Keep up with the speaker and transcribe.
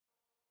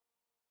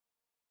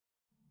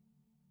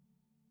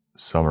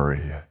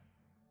Summary.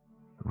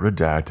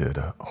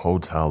 Redacted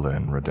Hotel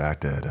in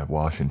Redacted,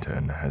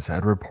 Washington has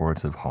had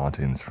reports of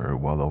hauntings for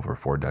well over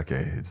 4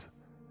 decades,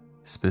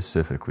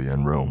 specifically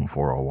in room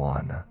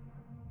 401.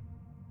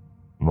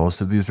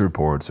 Most of these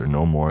reports are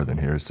no more than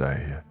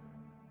hearsay.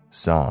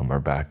 Some are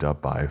backed up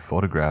by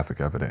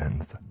photographic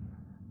evidence,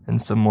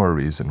 and some more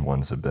recent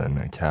ones have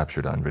been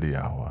captured on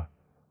video.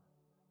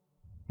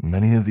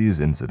 Many of these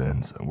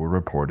incidents were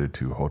reported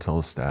to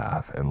hotel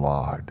staff and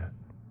logged.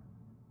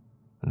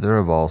 There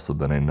have also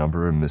been a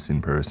number of missing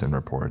person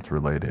reports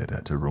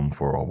related to room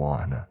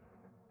 401,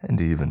 and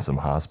even some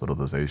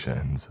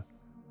hospitalizations.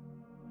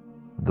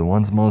 The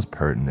ones most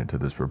pertinent to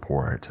this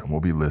report will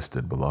be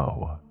listed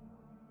below.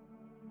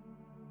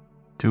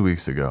 2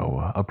 weeks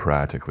ago, a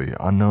practically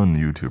unknown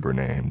YouTuber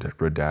named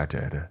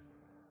Redacted,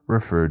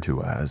 referred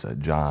to as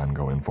John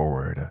going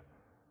forward,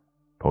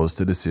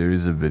 posted a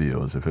series of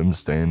videos of him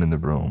staying in the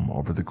room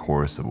over the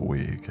course of a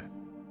week.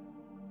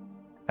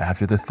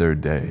 After the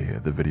 3rd day,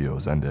 the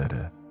videos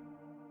ended.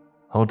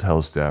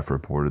 Hotel staff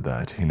reported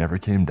that he never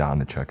came down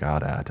to check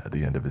out at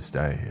the end of his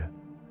stay,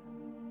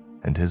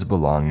 and his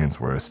belongings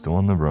were still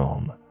in the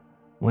room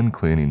when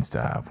cleaning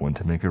staff went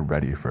to make it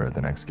ready for the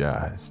next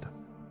guest.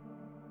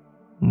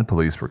 The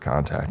police were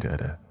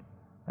contacted,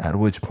 at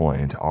which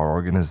point our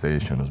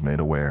organization was made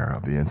aware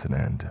of the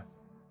incident,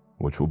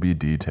 which will be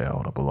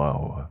detailed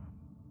below.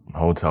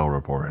 Hotel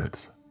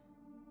reports.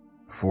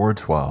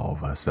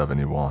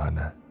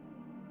 4/12/71.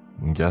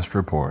 Guest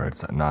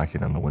reports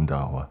knocking on the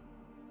window.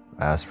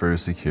 Ask for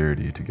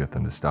security to get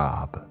them to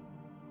stop.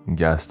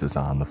 Guest is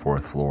on the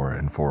 4th floor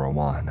in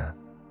 401,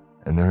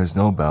 and there is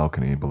no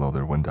balcony below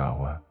their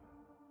window.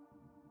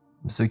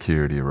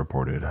 Security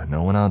reported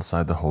no one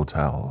outside the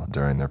hotel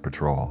during their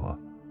patrol.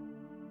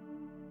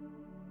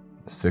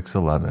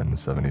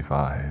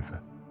 6/11/75.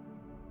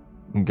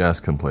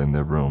 Guests complained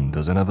their room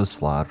doesn't have a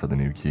slot for the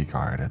new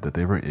keycard that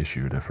they were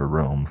issued for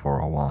room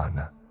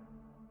 401.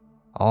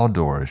 All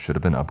doors should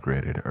have been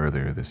upgraded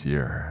earlier this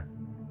year.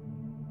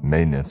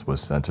 Maintenance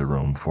was sent to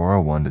room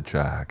 401 to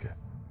check,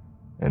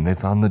 and they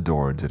found the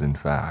door did in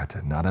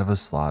fact not have a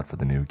slot for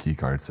the new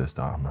keycard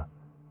system.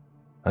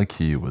 A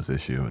key was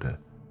issued,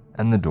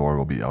 and the door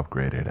will be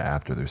upgraded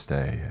after their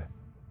stay.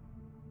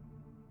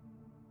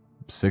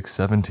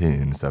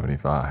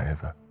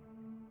 6/17/75.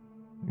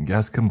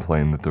 Guests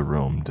complained that the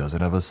room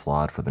doesn't have a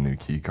slot for the new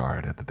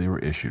keycard that they were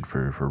issued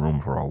for room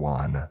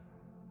 401.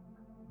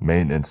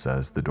 Maintenance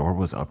says the door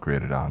was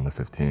upgraded on the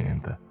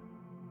 15th,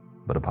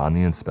 but upon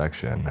the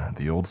inspection,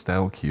 the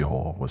old-style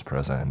keyhole was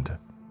present,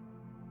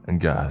 and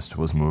guest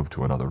was moved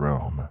to another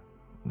room.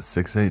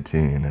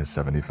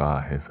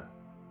 6/18/75.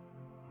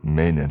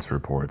 Maintenance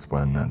reports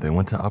when they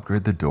went to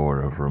upgrade the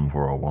door of room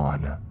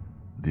 401,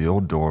 the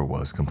old door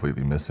was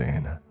completely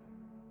missing.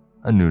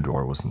 A new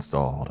door was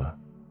installed.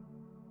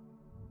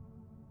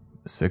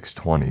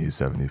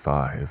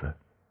 6/20/75.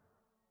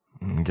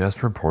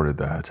 Guests reported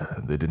that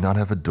they did not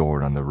have a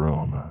door on the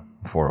room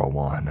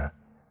 401.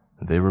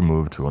 They were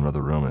moved to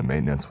another room and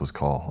maintenance was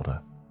called.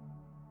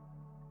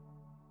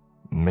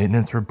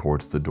 Maintenance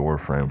reports the door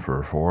frame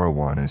for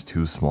 401 is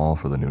too small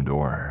for the new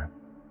door.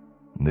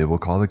 They will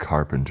call the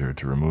carpenter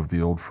to remove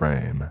the old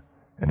frame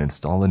and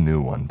install a new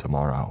one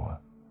tomorrow.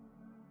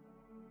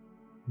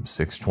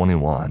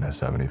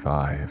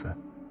 6/21/75.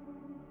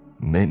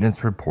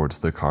 Maintenance reports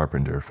the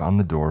carpenter found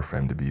the door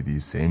frame to be the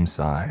same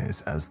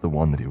size as the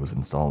one that he was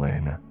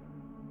installing.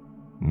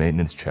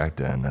 Maintenance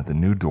checked in that the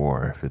new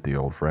door fit the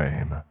old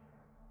frame.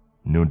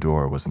 New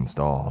door was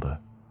installed.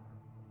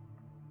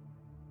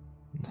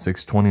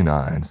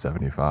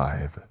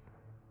 6/29/75.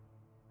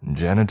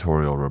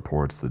 Janitorial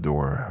reports the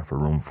door for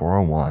room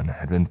 401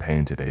 had been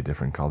painted a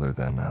different color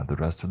than the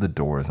rest of the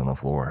doors on the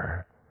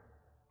floor.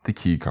 The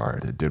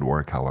keycard did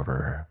work,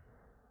 however.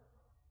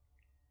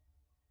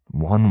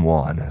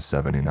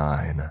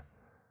 1/1/79.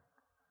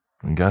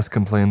 Guests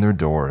complained their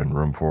door in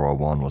room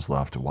 401 was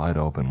left wide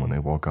open when they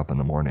woke up in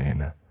the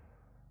morning.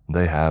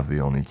 They have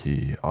the only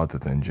key other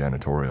than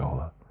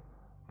janitorial,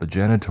 but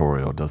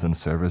janitorial doesn't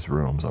service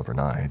rooms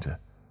overnight.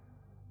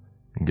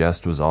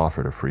 Guest was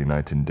offered a free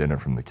night and dinner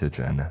from the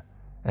kitchen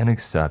and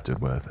accepted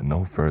with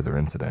no further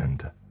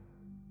incident.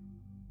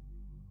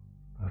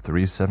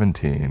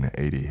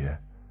 3/17/80.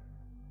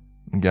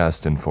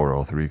 Guest in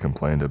 403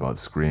 complained about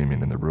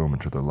screaming in the room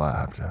to the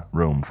left,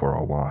 room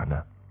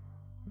 401.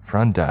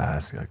 Front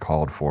desk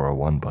called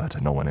 401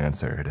 but no one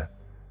answered.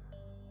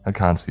 A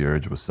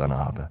concierge was sent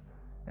up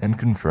and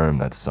confirmed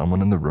that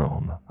someone in the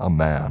room, a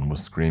man,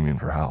 was screaming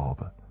for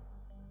help.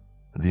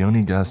 The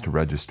only guest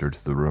registered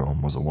to the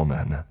room was a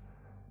woman,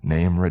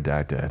 name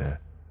Redacted.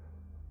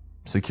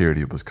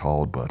 Security was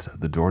called but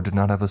the door did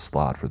not have a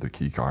slot for their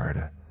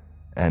keycard,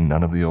 and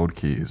none of the old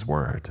keys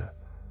worked.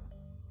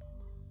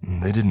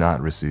 They did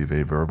not receive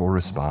a verbal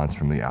response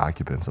from the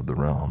occupants of the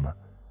room,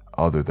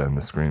 other than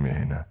the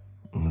screaming.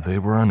 They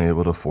were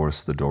unable to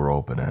force the door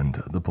open and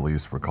the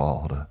police were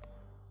called.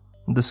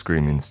 The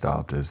screaming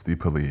stopped as the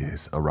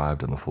police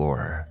arrived on the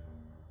floor.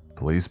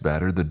 Police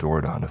battered the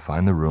door down to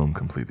find the room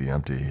completely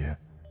empty.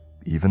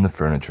 Even the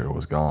furniture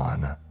was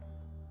gone.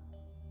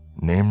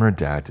 Name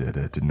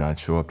redacted did not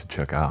show up to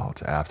check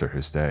out after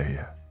her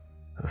stay.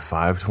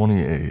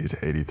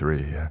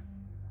 52883.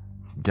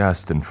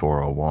 Guest in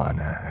 401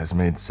 has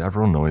made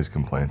several noise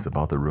complaints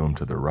about the room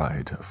to the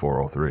right,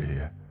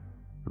 403.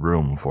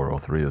 Room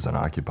 403 is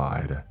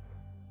unoccupied.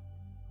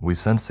 We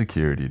sent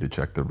security to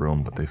check the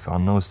room, but they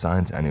found no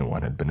signs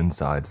anyone had been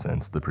inside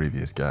since the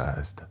previous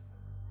guest.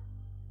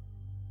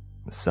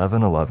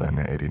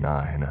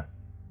 71189.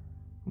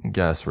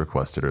 Guest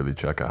requested early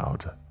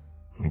checkout.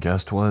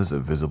 Guest was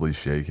visibly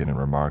shaken and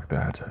remarked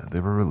that they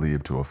were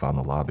relieved to have found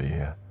the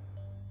lobby.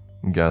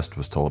 Guest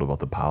was told about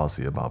the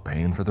policy about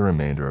paying for the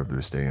remainder of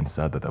their stay and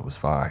said that was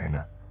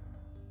fine.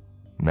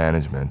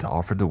 Management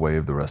offered to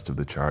waive the rest of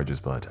the charges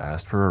but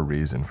asked for a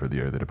reason for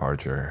the early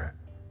departure.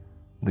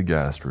 The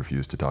guest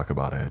refused to talk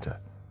about it,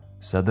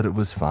 said that it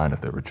was fine if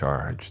they were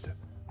charged,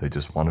 they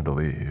just wanted to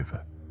leave.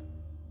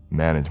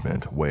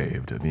 Management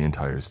waived the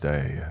entire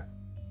stay.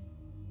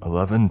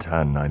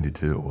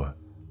 111092.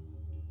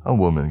 A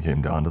woman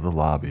came down to the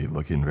lobby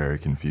looking very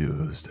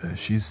confused.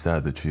 She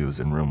said that she was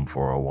in room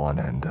 401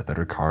 and that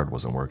her card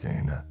wasn't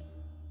working.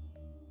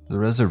 The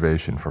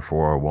reservation for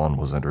 401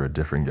 was under a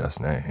different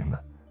guest name,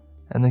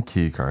 and the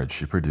key card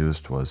she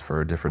produced was for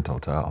a different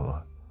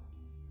hotel.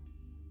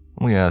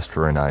 We asked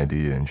for an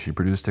ID and she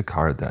produced a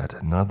card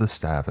that none of the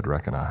staff had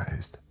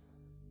recognized.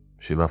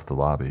 She left the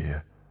lobby,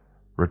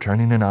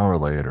 returning an hour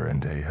later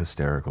in a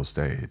hysterical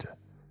state.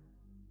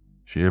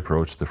 She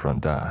approached the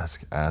front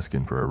desk,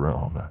 asking for a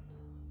room.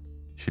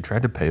 She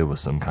tried to pay with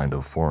some kind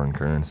of foreign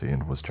currency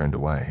and was turned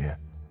away,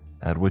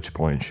 at which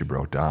point she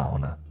broke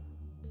down.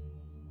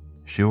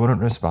 She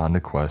wouldn't respond to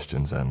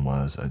questions and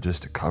was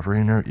just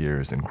covering her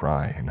ears and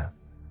crying.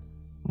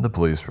 The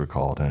police were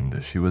called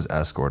and she was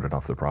escorted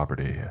off the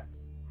property.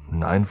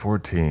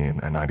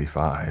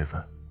 91495.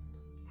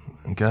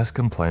 Guests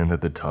complained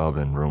that the tub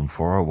in room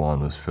 401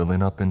 was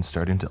filling up and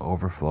starting to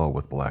overflow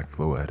with black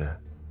fluid.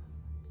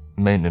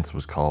 Maintenance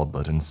was called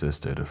but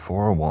insisted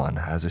 401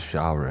 has a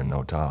shower and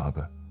no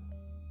tub.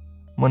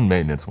 When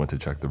maintenance went to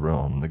check the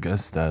room, the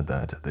guests said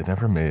that they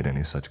never made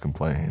any such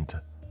complaint.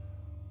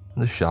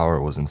 The shower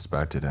was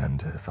inspected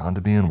and found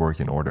to be in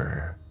working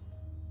order.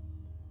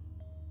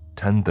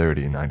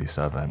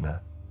 103097.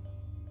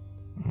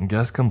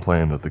 Guests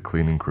complained that the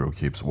cleaning crew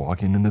keeps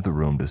walking into the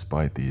room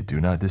despite the Do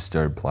Not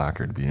Disturb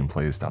placard being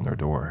placed on their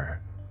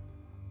door.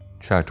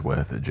 Checked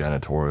with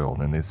janitorial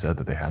and they said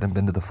that they hadn't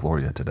been to the floor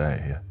yet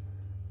today,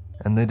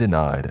 and they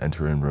denied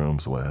entering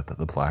rooms with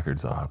the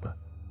placards up.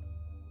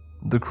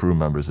 The crew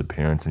member's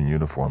appearance in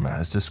uniform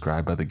as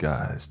described by the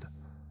guest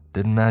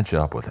didn't match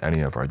up with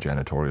any of our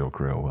janitorial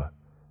crew.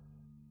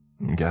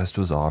 Guest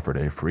was offered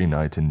a free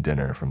night and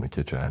dinner from the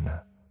kitchen.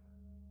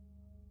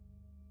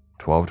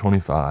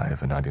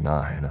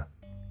 122599.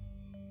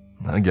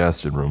 A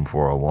guest in room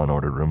 401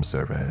 ordered room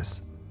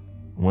service.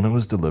 When it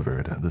was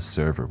delivered, the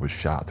server was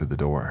shot through the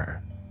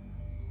door.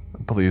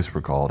 Police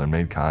were called and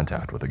made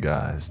contact with the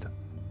guest.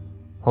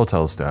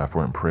 Hotel staff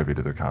weren't privy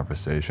to their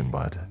conversation,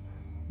 but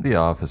the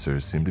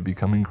officers seemed to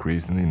become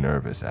increasingly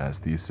nervous as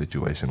the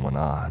situation went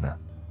on.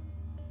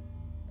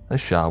 A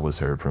shot was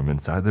heard from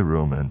inside the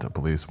room and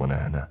police went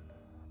in.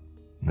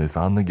 They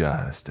found the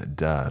guest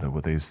dead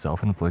with a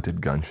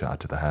self-inflicted gunshot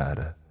to the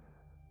head.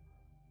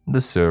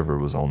 The server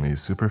was only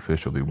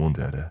superficially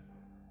wounded,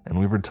 and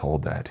we were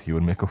told that he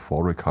would make a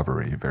full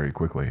recovery very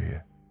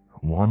quickly.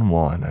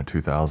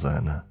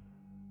 112000.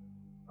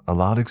 A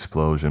loud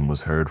explosion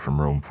was heard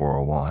from room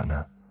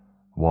 401.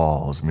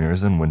 Walls,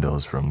 mirrors, and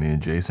windows from the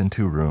adjacent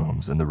two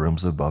rooms and the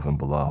rooms above and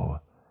below,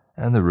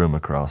 and the room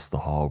across the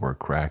hall were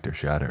cracked or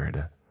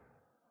shattered.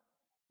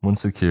 When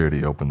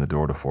security opened the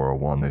door to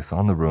 401, they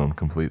found the room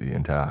completely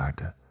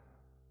intact.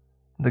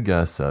 The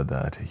guest said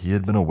that he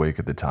had been awake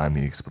at the time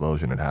the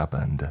explosion had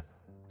happened,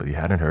 but he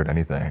hadn't heard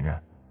anything.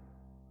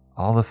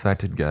 All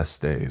affected guest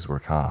stays were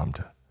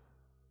calmed.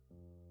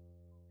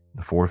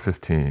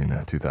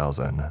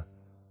 415-2000.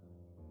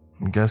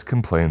 Guests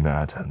complained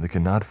that they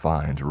could not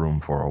find room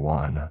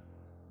 401.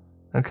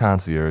 A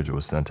concierge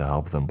was sent to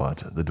help them,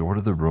 but the door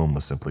to the room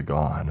was simply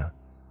gone.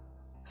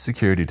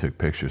 Security took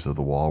pictures of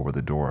the wall where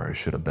the door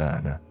should have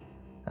been,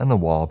 and the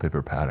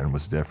wallpaper pattern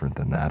was different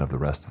than that of the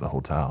rest of the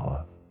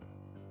hotel.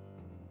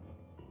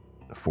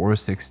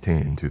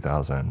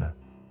 416-2000.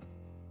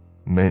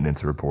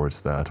 Maintenance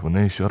reports that when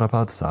they showed up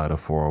outside of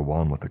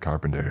 401 with the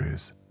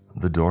carpenters,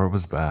 the door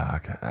was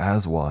back,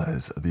 as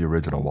was the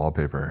original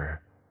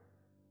wallpaper.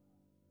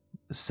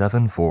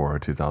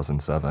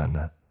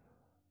 74-2007.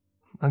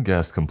 A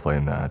guest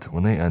complained that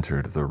when they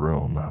entered the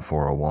room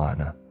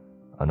 401,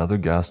 another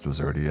guest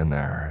was already in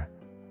there.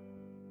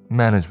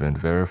 Management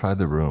verified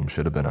the room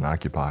should have been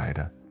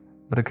unoccupied,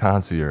 but a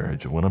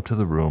concierge went up to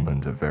the room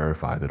and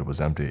verified that it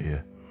was empty.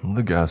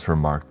 The guest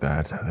remarked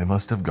that they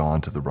must have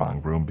gone to the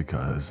wrong room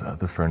because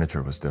the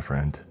furniture was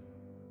different.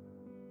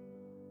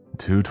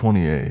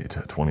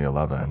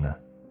 228-2011.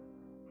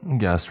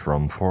 Guests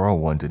from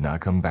 401 did not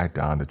come back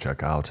down to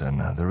check out,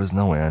 and there was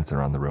no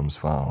answer on the room's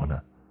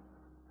phone.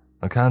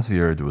 A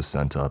concierge was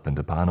sent up, and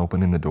upon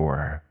opening the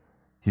door,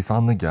 he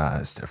found the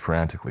guest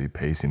frantically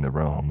pacing the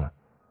room.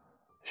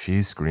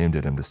 She screamed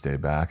at him to stay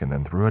back and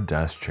then threw a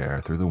desk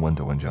chair through the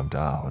window and jumped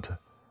out.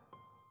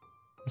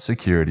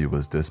 Security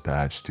was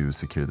dispatched to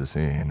secure the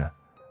scene,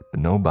 but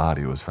no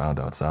body was found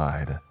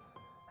outside,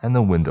 and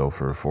the window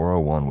for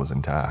 401 was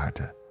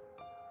intact.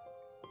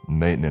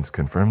 Maintenance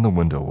confirmed the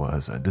window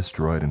was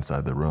destroyed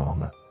inside the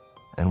room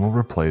and will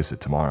replace it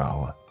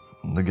tomorrow.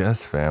 The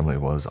guest's family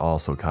was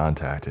also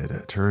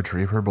contacted to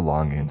retrieve her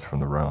belongings from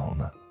the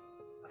room.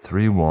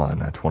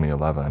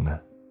 3/1/2011.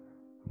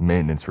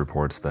 Maintenance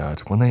reports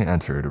that when they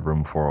entered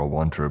room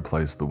 401 to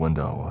replace the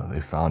window,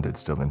 they found it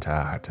still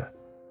intact.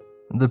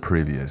 The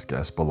previous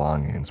guest's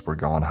belongings were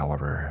gone,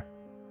 however.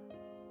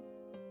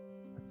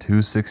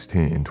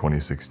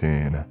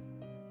 2/16/2016.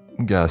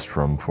 Guest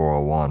from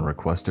 401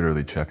 requested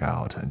early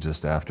checkout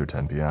just after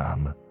 10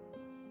 p.m.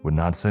 Would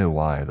not say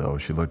why, though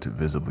she looked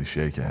visibly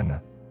shaken.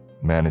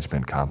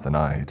 Management comped the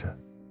night.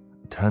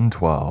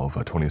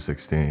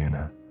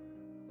 10/12/2016.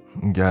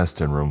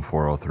 Guest in room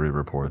 403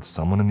 reports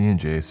someone in the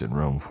adjacent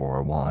room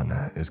 401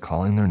 is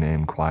calling their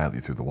name quietly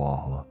through the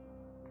wall.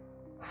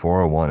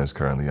 401 is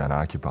currently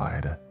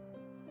unoccupied.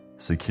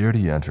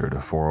 Security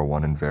entered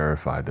 401 and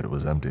verified that it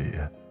was empty.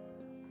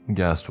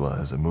 Guest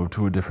was moved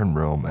to a different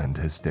room and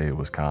his stay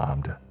was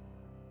calmed.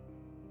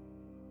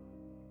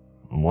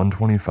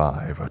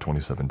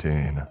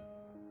 1/25/2017.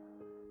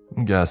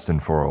 Guest in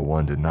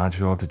 401 did not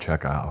show up to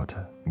check out.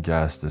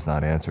 Guest is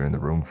not answering the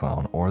room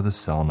phone or the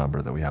cell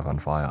number that we have on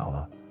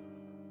file.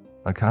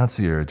 A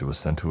concierge was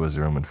sent to his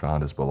room and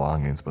found his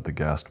belongings, but the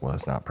guest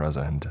was not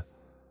present.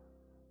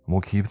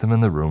 We'll keep them in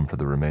the room for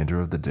the remainder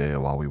of the day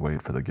while we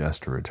wait for the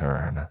guest to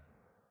return.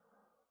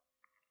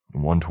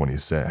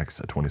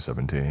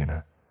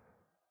 1/26/2017.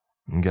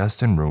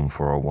 Guest in room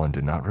 401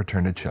 did not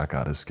return to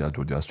checkout as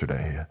scheduled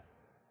yesterday.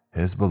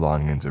 His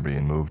belongings are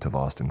being moved to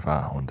Lost and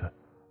Found.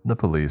 The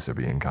police are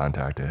being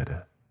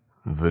contacted.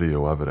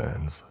 Video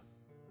evidence.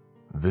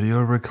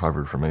 Video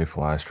recovered from a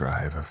flash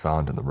drive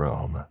found in the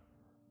room.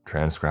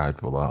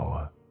 Transcribed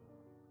below.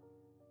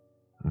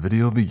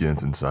 Video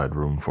begins inside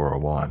room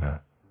 401.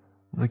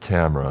 The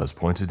camera is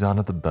pointed down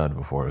at the bed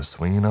before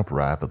swinging up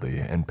rapidly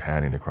and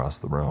panning across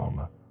the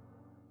room.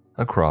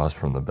 Across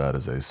from the bed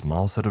is a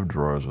small set of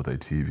drawers with a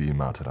TV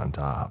mounted on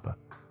top.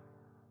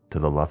 To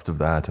the left of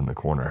that, in the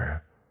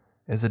corner,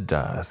 is a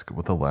desk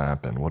with a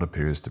lamp and what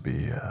appears to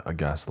be a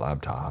guest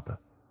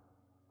laptop.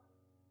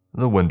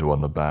 The window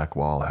on the back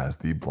wall has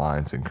the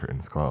blinds and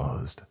curtains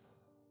closed,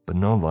 but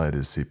no light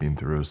is seeping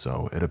through,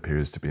 so it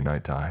appears to be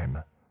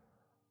nighttime.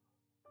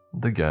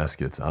 The guest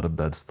gets out of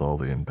bed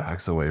slowly and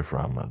backs away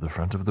from the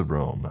front of the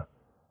room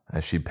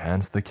as she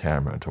pans the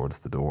camera towards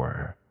the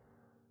door.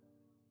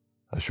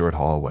 A short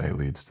hallway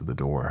leads to the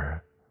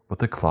door,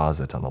 with a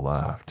closet on the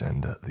left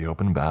and the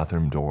open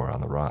bathroom door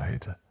on the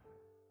right.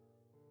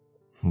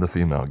 The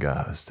female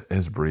guest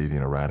is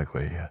breathing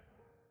erratically.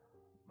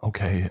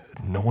 Okay,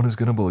 no one is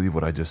going to believe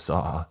what I just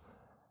saw.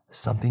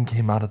 Something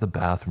came out of the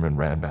bathroom and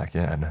ran back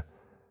in.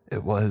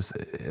 It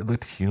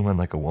looked human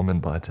like a woman,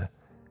 but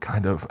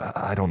kind of,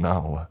 I don't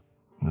know.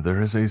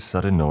 There is a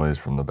sudden noise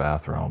from the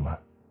bathroom.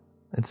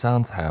 It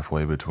sounds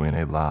halfway between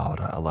a loud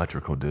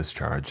electrical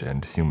discharge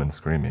and human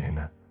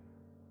screaming.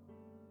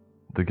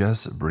 The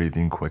guest's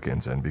breathing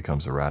quickens and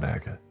becomes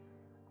erratic,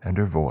 and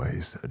her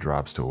voice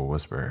drops to a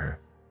whisper.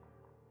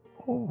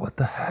 What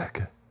the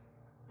heck?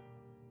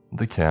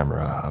 The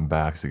camera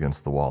backs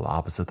against the wall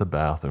opposite the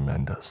bathroom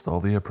and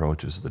slowly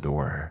approaches the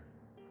door.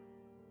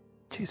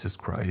 Jesus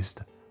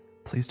Christ,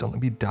 please don't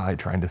let me die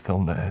trying to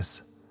film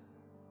this.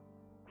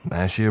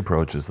 As she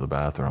approaches the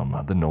bathroom,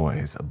 the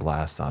noise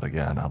blasts out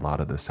again,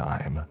 louder this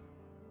time.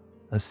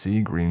 A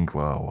sea green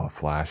glow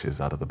flashes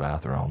out of the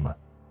bathroom.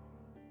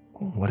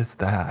 What is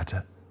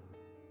that?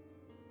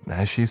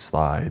 As she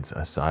slides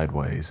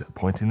sideways,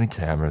 pointing the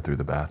camera through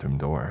the bathroom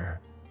door,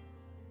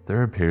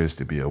 there appears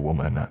to be a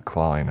woman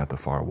clawing at the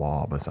far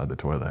wall beside the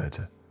toilet.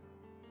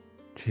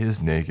 She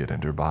is naked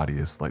and her body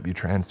is slightly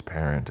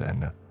transparent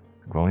and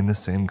glowing the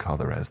same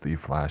color as the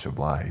flash of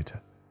light.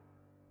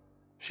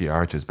 She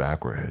arches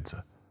backwards,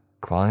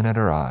 clawing at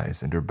her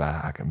eyes and her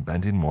back and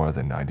bending more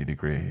than 90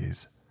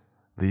 degrees,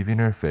 leaving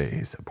her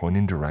face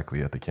pointing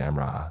directly at the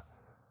camera.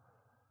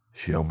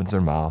 She opens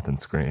her mouth and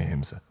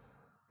screams,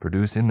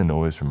 producing the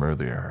noise from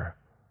earlier,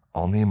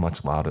 only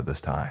much louder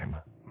this time.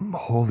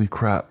 Holy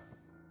crap.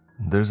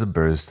 There's a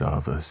burst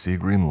of sea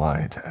green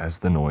light as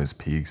the noise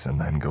peaks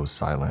and then goes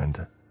silent.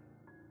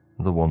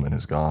 The woman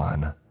is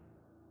gone.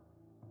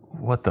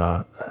 What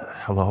the...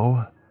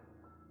 hello?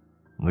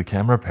 The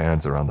camera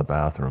pans around the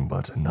bathroom,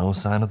 but no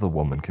sign of the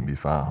woman can be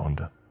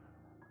found,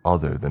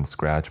 other than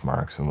scratch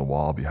marks on the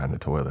wall behind the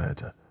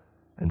toilet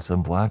and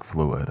some black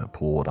fluid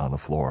pooled on the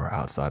floor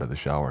outside of the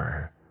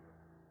shower.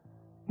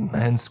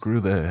 Man, screw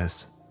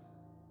this.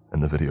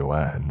 And the video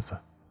ends.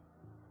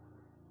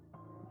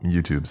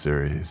 YouTube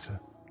series.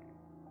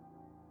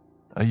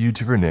 A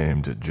YouTuber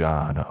named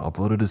John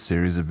uploaded a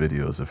series of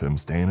videos of him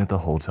staying at the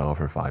hotel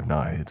for 5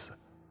 nights.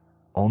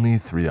 Only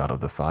 3 out of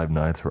the 5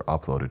 nights were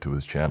uploaded to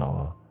his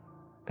channel,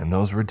 and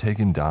those were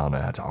taken down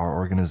at our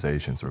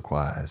organization's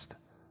request.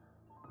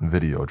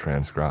 Video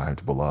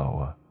transcribed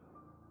below.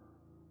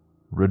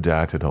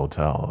 Redacted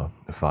Hotel,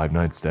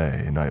 5-night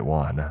stay, night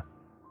 1.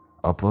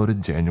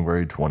 Uploaded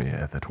January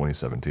 20th,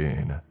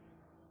 2017.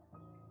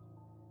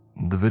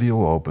 The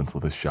video opens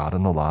with a shot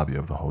in the lobby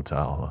of the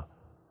hotel.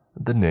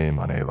 The name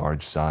on a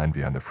large sign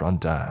behind the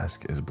front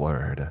desk is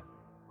blurred.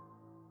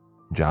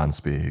 John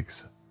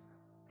speaks.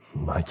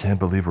 "I can't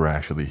believe we're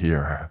actually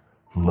here.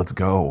 Let's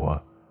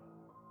go."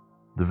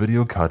 The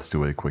video cuts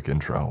to a quick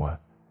intro,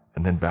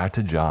 and then back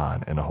to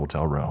John in a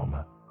hotel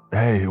room.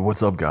 "Hey,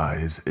 what's up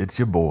guys? It's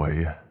your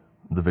boy."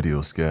 The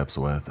video skips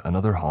with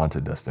another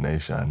haunted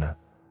destination.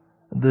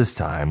 This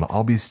time,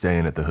 I'll be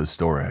staying at the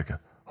historic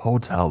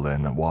Hotel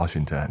in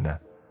Washington.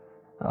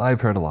 I've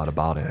heard a lot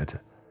about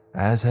it,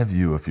 as have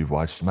you if you've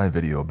watched my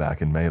video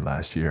back in May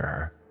last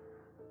year.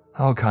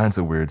 All kinds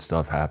of weird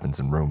stuff happens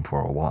in room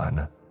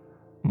 401.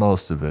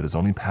 Most of it is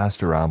only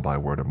passed around by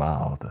word of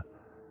mouth,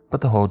 but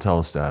the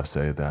hotel staff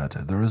say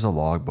that there is a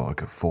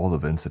logbook full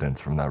of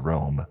incidents from that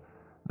room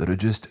that are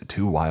just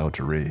too wild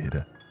to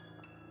read.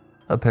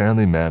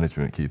 Apparently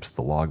management keeps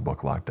the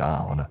logbook locked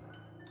down,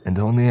 and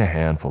only a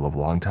handful of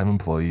longtime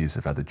employees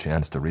have had the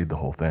chance to read the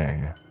whole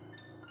thing.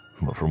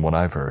 But from what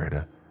I've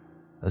heard,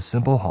 a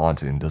simple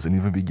haunting doesn't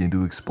even begin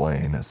to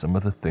explain some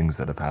of the things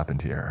that have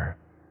happened here.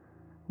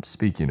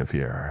 Speaking of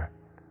here,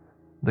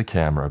 the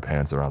camera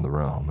pans around the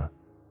room.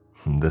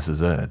 This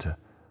is it,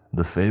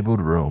 the fabled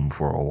room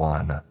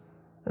 401.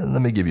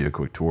 Let me give you a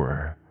quick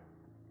tour.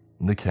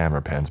 The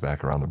camera pans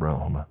back around the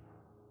room.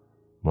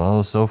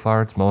 Well, so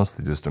far it's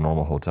mostly just a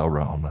normal hotel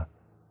room.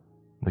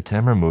 The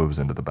camera moves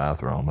into the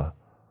bathroom.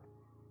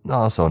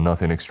 Also,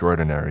 nothing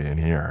extraordinary in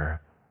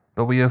here,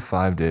 but we have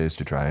 5 days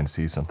to try and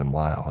see something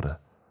wild.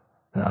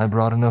 I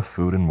brought enough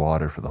food and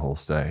water for the whole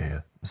stay,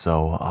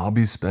 so I'll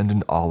be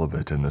spending all of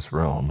it in this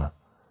room.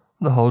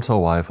 The hotel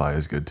Wi-Fi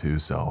is good too,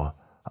 so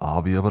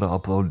I'll be able to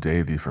upload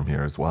daily from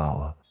here as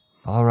well.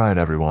 Alright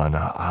everyone,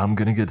 I'm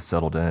gonna get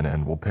settled in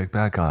and we'll pick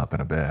back up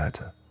in a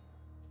bit.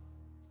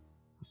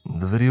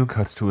 The video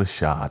cuts to a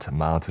shot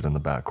mounted in the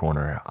back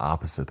corner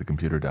opposite the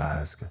computer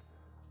desk.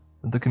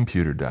 The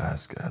computer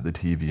desk, the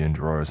TV and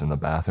drawers in the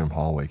bathroom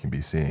hallway can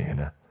be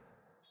seen.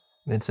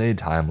 It's a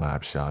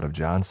time-lapse shot of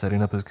John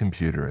setting up his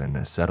computer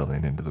and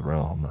settling into the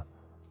room.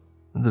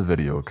 The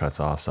video cuts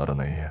off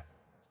suddenly.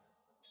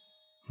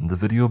 The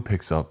video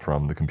picks up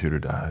from the computer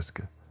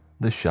desk.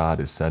 The shot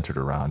is centered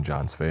around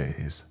John's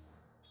face.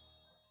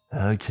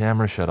 The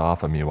camera shut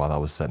off on me while I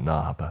was setting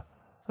up,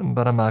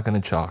 but I'm not going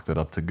to chalk that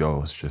up to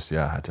ghosts just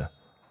yet.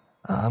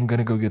 I'm going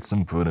to go get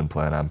some food and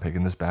plan on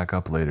picking this back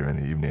up later in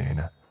the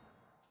evening.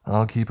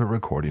 I'll keep a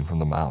recording from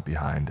the mount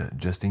behind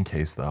just in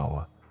case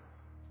though.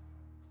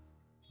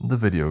 The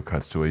video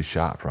cuts to a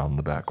shot from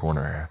the back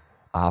corner,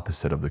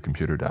 opposite of the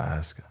computer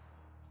desk.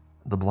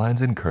 The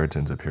blinds and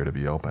curtains appear to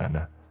be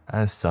open,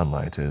 as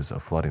sunlight is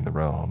flooding the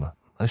room.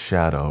 A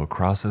shadow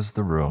crosses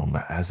the room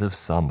as if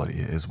somebody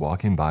is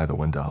walking by the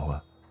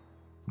window.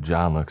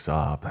 John looks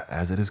up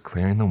as it is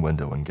clearing the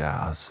window and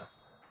gasps.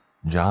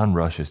 John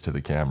rushes to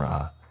the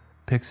camera,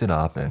 picks it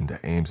up and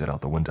aims it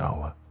out the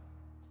window.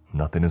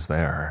 Nothing is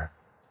there.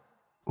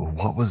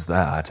 What was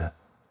that?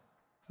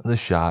 The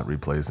shot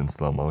replays in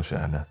slow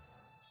motion.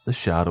 The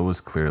shadow is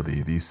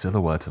clearly the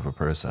silhouette of a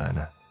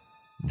person.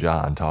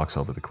 John talks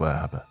over the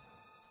clip.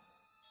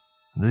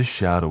 This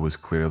shadow was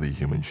clearly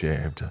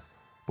human-shaped,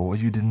 but what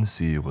you didn't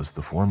see was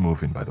the form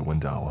moving by the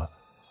window.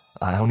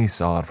 I only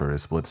saw it for a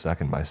split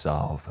second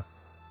myself,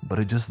 but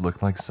it just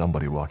looked like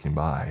somebody walking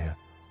by.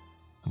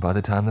 By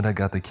the time that I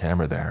got the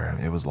camera there,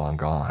 it was long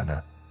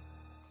gone.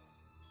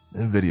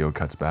 The video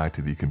cuts back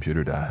to the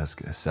computer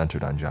desk,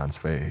 centered on John's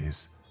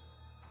face.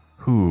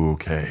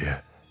 Okay.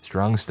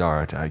 Strong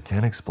start, I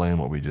can't explain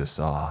what we just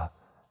saw.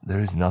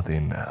 There's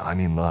nothing,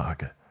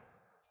 look.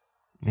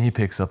 He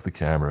picks up the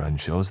camera and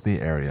shows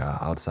the area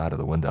outside of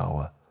the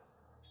window.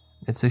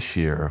 It's a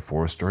sheer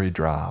 4-story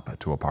drop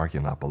to a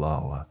parking lot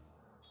below.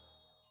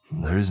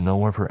 There's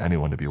nowhere for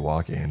anyone to be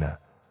walking.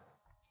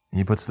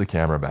 He puts the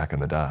camera back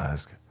in the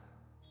desk.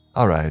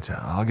 Alright,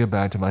 I'll get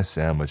back to my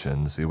sandwich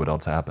and see what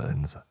else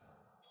happens.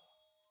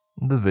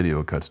 The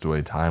video cuts to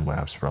a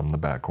time-lapse from the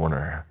back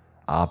corner,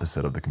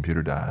 opposite of the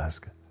computer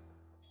desk.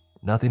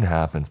 Nothing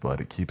happens, but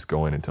it keeps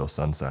going until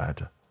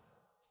sunset.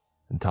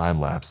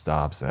 Time-lapse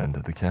stops and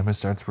the camera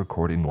starts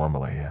recording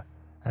normally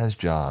as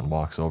John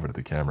walks over to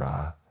the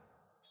camera.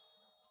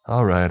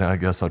 Alright, I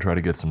guess I'll try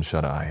to get some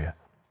shut-eye.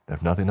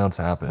 If nothing else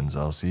happens,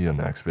 I'll see you in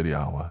the next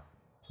video.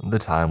 The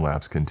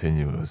time-lapse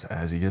continues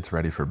as he gets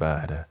ready for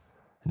bed,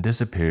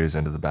 disappears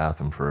into the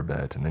bathroom for a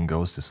bit and then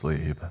goes to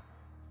sleep.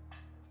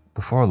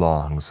 Before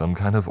long, some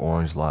kind of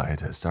orange light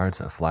starts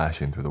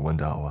flashing through the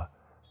window,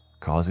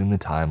 causing the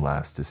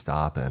time-lapse to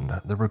stop and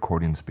the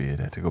recording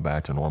speed to go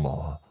back to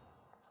normal.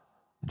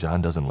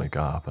 John doesn't wake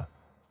up,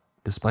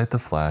 despite the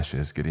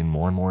flashes getting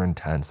more and more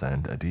intense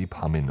and a deep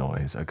humming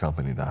noise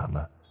accompany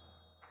them.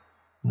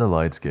 The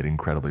lights get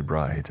incredibly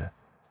bright,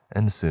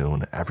 and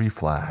soon every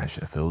flash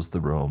fills the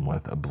room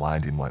with a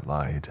blinding white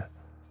light.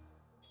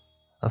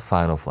 A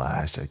final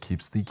flash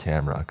keeps the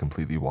camera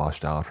completely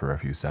washed out for a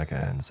few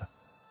seconds.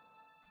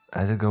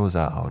 As it goes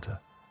out,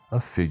 a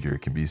figure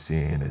can be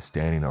seen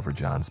standing over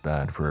John's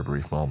bed for a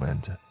brief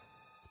moment,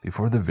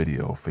 before the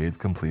video fades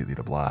completely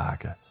to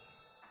black.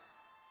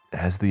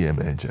 As the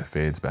image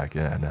fades back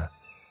in,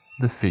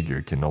 the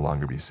figure can no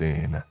longer be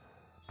seen,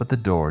 but the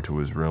door to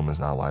his room is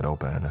now wide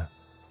open.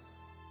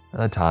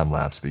 A time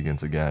lapse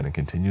begins again and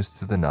continues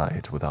through the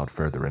night without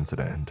further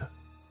incident.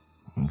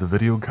 The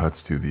video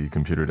cuts to the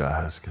computer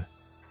desk.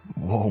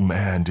 Whoa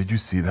man, did you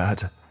see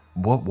that?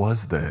 What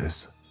was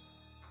this?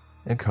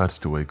 It cuts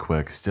to a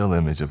quick still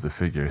image of the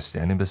figure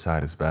standing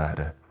beside his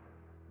bed.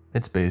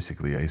 It's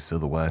basically a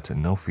silhouette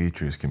and no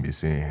features can be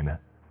seen.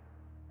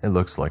 It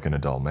looks like an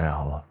adult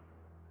male.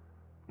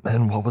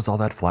 And what was all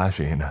that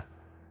flashing?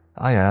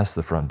 I asked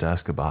the front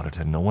desk about it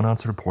and no one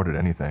else reported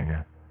anything.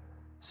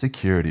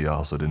 Security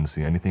also didn't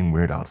see anything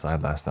weird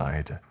outside last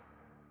night.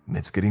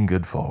 It's getting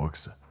good,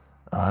 folks.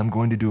 I'm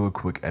going to do a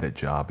quick edit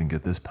job and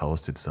get this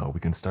posted so we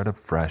can start up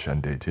fresh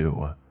on day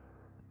 2.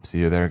 See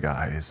you there,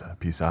 guys.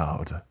 Peace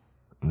out.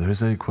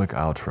 There's a quick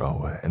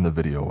outro and the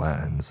video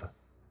ends.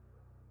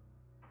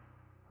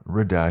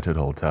 Redacted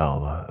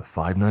Hotel,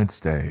 5-night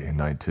stay,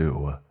 night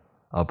 2.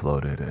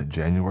 Uploaded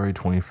January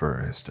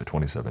 21st,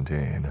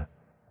 2017.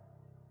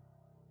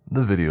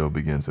 The video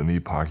begins in the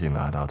parking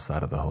lot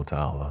outside of the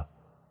hotel.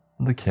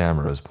 The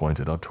camera is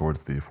pointed up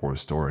towards the 4th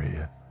story.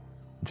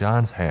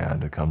 John's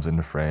hand comes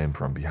into frame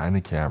from behind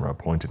the camera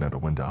pointing at a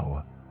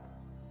window.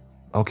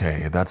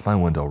 Okay, that's my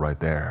window right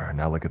there.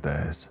 Now look at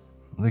this.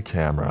 The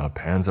camera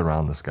pans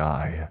around the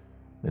sky.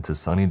 It's a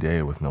sunny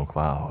day with no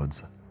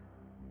clouds.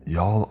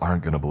 Y'all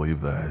aren't gonna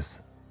believe this.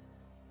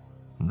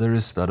 There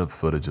is sped up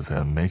footage of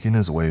him making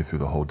his way through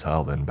the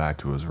hotel and back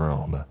to his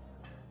room.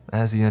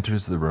 As he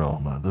enters the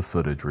room, the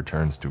footage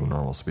returns to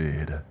normal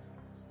speed.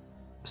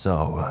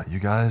 So, you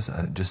guys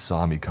just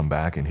saw me come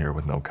back in here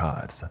with no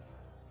cuts.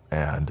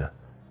 And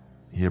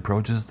he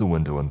approaches the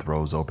window and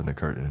throws open the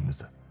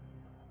curtains.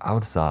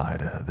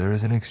 Outside, there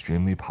is an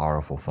extremely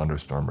powerful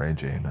thunderstorm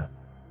raging.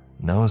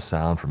 No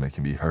sound from it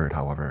can be heard,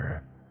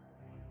 however.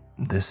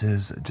 This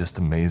is just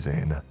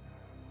amazing.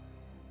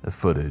 The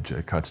footage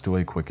cuts to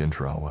a quick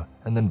intro,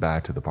 and then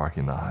back to the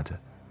parking lot.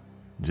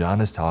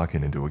 John is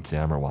talking into a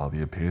camera while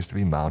he appears to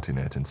be mounting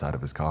it inside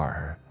of his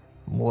car.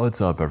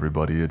 What's up,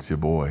 everybody? It's your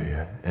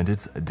boy, and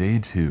it's day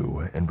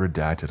 2 in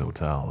Redacted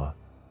Hotel.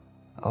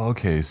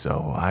 Okay,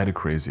 so I had a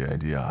crazy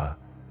idea,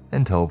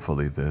 and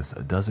hopefully this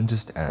doesn't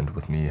just end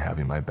with me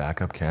having my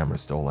backup camera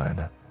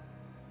stolen.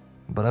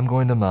 But I'm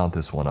going to mount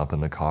this one up in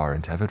the car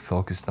and have it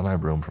focused on my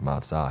room from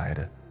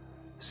outside.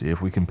 See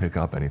if we can pick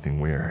up anything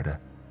weird.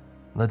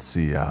 Let's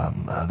see,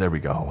 there we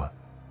go.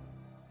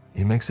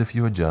 He makes a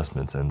few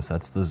adjustments and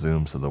sets the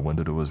zoom so the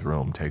window to his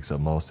room takes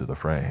up most of the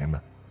frame.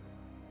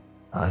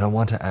 I don't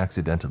want to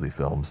accidentally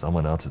film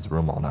someone else's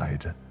room all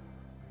night.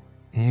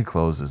 He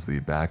closes the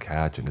back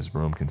hatch and his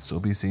room can still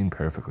be seen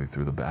perfectly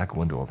through the back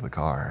window of the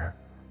car.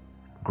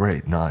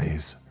 Great,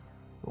 nice.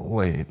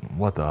 Wait,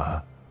 what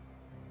the?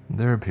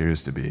 There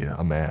appears to be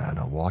a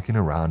man walking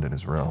around in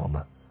his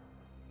room.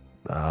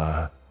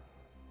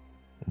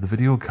 The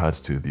video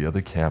cuts to the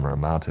other camera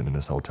mounted in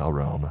his hotel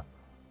room.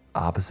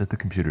 Opposite the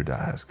computer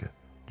desk,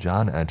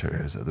 John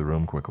enters the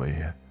room quickly.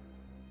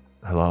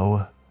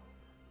 Hello?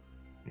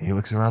 He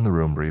looks around the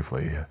room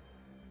briefly.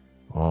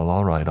 Well,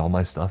 alright, all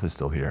my stuff is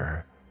still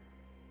here.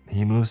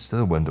 He moves to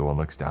the window and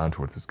looks down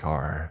towards his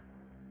car.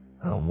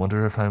 I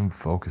wonder if I'm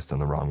focused on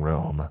the wrong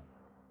room.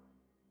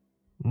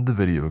 The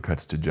video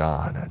cuts to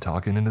John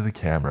talking into the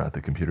camera at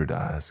the computer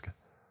desk.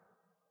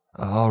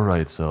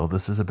 Alright, so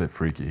this is a bit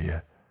freaky.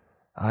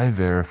 I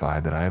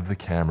verified that I have the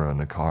camera in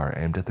the car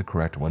aimed at the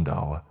correct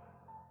window,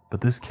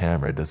 but this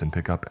camera doesn't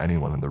pick up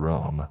anyone in the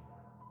room.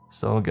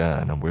 So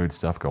again, weird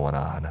stuff going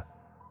on.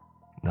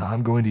 Now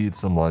I'm going to eat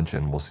some lunch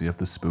and we'll see if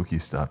the spooky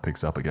stuff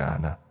picks up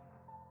again.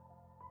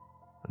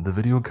 The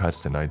video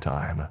cuts to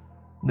nighttime.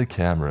 The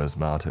camera is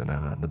mounted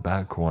in the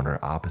back corner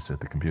opposite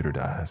the computer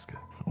desk.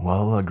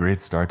 Well, a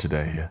great start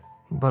today,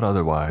 but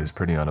otherwise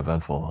pretty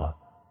uneventful.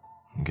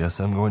 Guess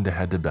I'm going to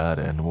head to bed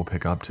and we'll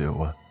pick up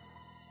too.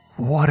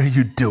 What are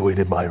you doing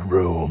in my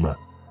room?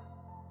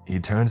 He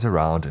turns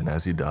around and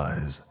as he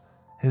does,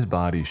 his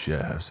body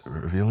shifts,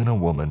 revealing a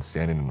woman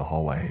standing in the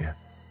hallway.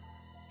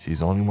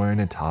 She's only wearing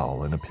a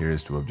towel and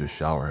appears to have just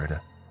showered.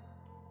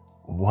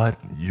 What?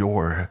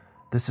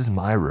 This is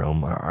my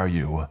room, are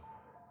you?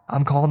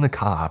 I'm calling the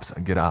cops,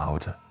 get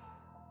out.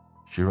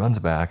 She runs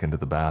back into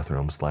the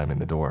bathroom, slamming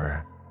the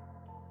door.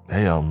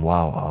 Hey,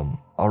 wow,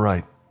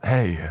 alright,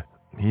 hey.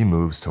 He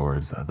moves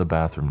towards the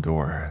bathroom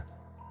door.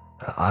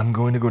 I'm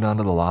going to go down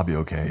to the lobby,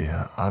 okay?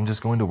 I'm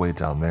just going to wait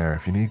down there.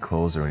 If you need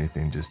clothes or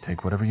anything, just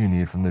take whatever you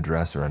need from the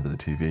dresser under the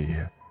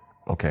TV.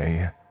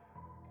 Okay?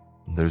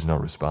 There's no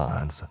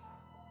response.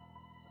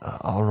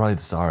 Alright,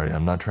 sorry,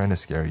 I'm not trying to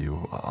scare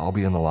you. I'll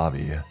be in the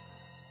lobby.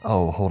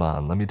 Oh, hold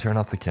on, let me turn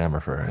off the camera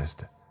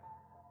first.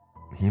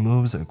 He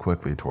moves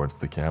quickly towards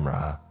the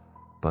camera,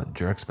 but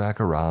jerks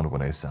back around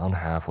when a sound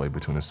halfway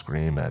between a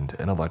scream and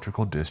an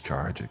electrical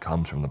discharge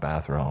comes from the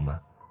bathroom.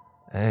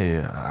 Hey,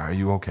 are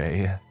you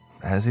okay?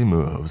 As he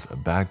moves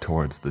back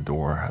towards the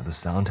door, the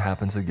sound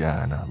happens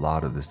again,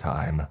 louder this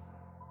time.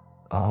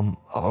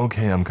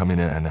 Okay, I'm coming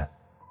in.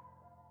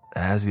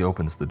 As he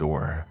opens the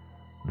door,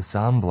 the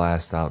sound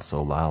blasts out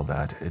so loud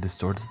that it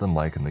distorts the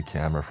mic and the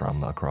camera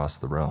from across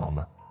the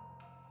room.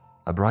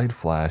 A bright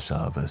flash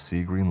of a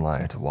sea green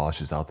light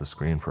washes out the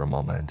screen for a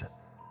moment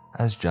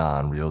as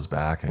John reels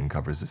back and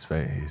covers his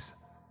face.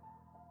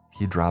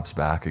 He drops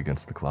back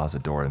against the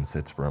closet door and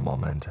sits for a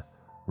moment,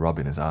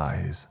 rubbing his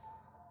eyes.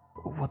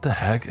 What the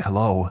heck?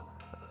 Hello?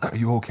 Are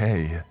you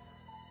okay?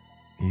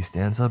 He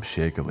stands up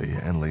shakily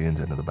and leans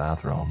into the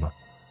bathroom.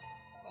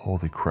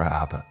 Holy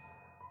crap.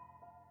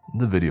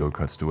 The video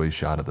cuts to a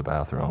shot of the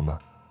bathroom.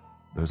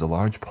 There's a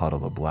large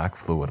puddle of black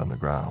fluid on the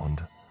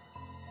ground.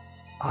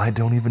 I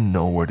don't even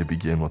know where to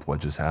begin with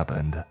what just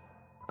happened.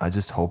 I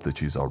just hope that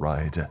she's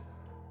alright.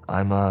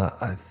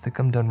 I think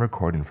I'm done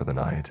recording for the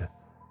night.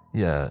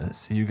 Yeah,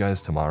 see you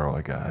guys tomorrow,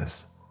 I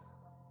guess.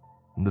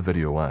 The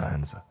video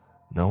ends.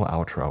 No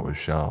outro is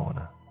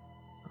shown.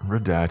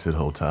 Redacted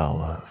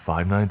Hotel,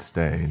 5 Nights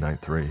Stay,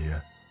 Night 3.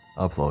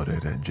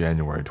 Uploaded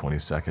January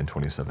 22nd,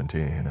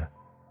 2017.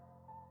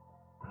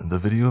 The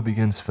video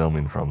begins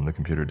filming from the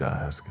computer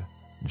desk.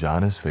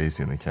 John is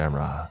facing the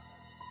camera.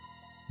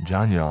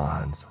 John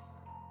yawns.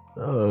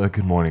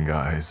 Good morning,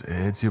 guys.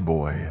 It's your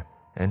boy.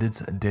 And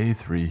it's day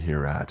 3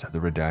 here at the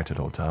Redacted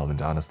Hotel,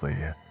 and honestly,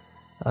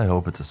 I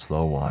hope it's a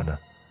slow one.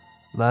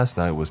 Last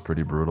night was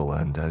pretty brutal,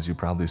 and as you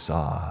probably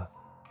saw,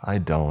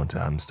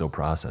 I'm still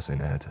processing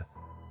it.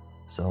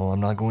 So I'm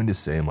not going to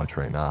say much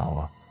right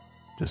now.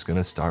 Just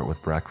gonna start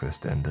with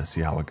breakfast and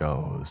see how it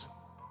goes.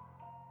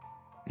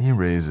 He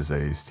raises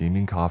a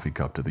steaming coffee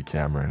cup to the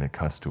camera and it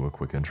cuts to a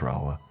quick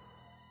intro,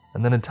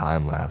 and then a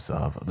time lapse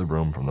of the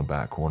room from the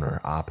back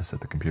corner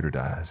opposite the computer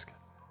desk.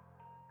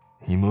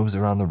 He moves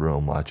around the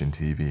room watching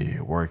TV,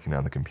 working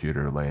on the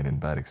computer, laying in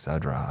bed,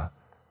 etc.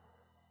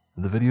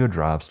 The video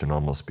drops to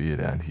normal speed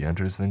and he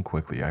enters then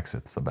quickly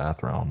exits the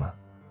bathroom.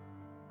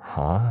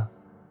 Huh?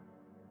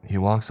 He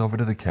walks over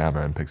to the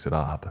camera and picks it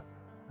up,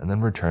 and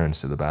then returns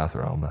to the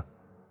bathroom.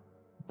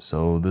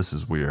 So this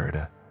is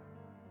weird.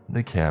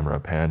 The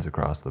camera pans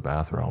across the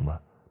bathroom,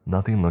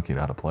 nothing looking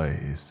out of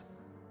place.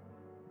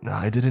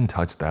 I didn't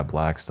touch that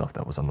black stuff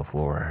that was on the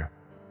floor.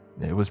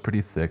 It was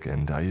pretty thick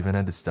and I even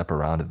had to step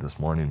around it this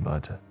morning,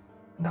 but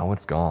now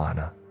it's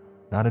gone.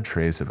 Not a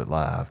trace of it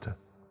left.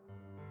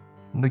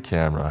 The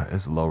camera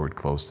is lowered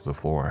close to the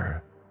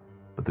floor,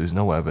 but there's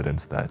no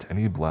evidence that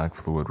any black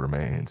fluid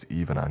remains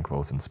even on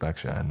close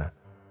inspection.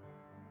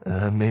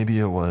 Maybe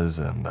it was,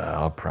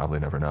 I'll probably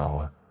never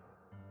know.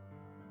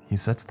 He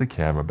sets the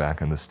camera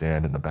back on the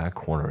stand in the back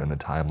corner and the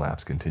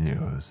time-lapse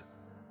continues.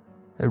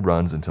 It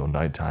runs until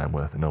nighttime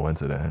with no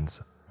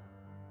incidents.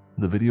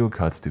 The video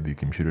cuts to the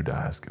computer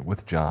desk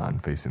with John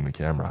facing the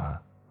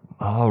camera.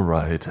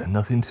 Alright,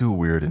 nothing too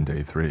weird in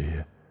day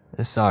 3.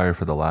 Sorry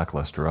for the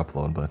lackluster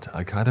upload, but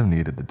I kind of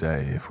needed the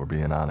day if we're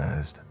being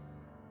honest.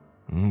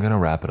 I'm gonna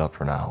wrap it up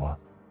for now.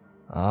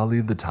 I'll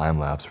leave the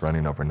time-lapse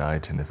running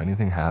overnight, and if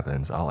anything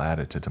happens, I'll add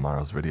it to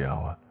tomorrow's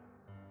video.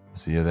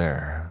 See you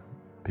there.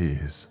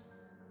 Peace.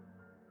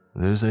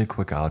 There's a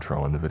quick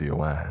outro and the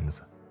video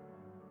ends.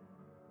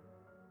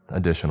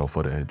 Additional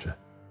footage.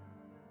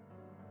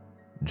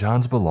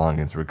 John's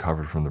belongings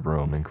recovered from the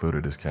room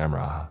included his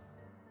camera.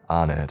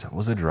 On it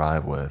was a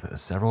drive with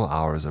several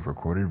hours of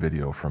recorded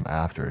video from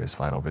after his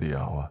final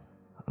video.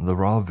 The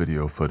raw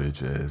video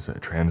footage is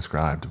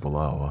transcribed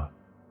below.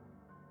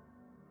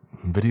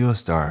 Video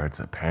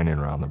starts panning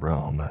around the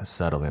room,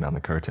 settling on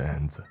the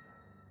curtains.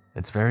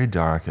 It's very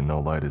dark and no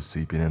light is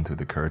seeping in through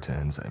the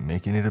curtains,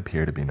 making it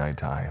appear to be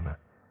nighttime.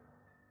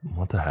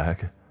 What the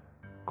heck?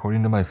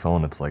 According to my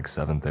phone, it's like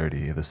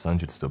 7:30, the sun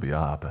should still be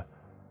up.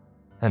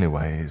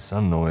 Anyway,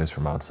 some noise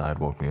from outside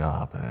woke me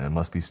up, it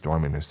must be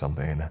storming or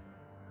something.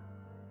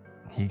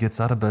 He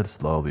gets out of bed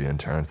slowly and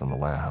turns on the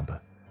lamp,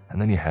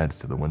 and then he heads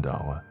to the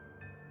window.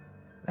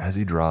 As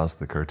he draws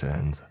the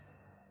curtains,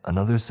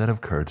 another set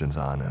of curtains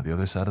on the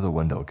other side of the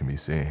window can be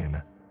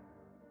seen.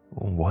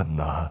 What in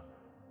the?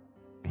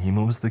 He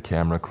moves the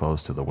camera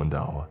close to the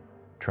window,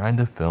 trying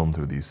to film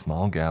through the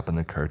small gap in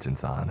the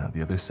curtains on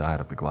the other side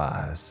of the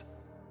glass.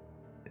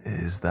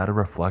 Is that a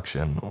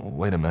reflection?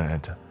 Wait a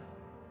minute.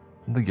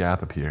 The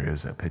gap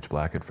appears pitch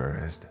black at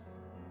first,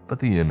 but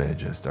the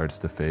image starts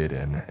to fade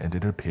in and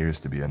it appears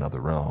to be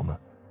another room,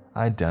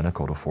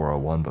 identical to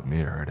 401 but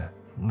mirrored.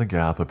 The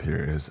gap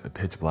appears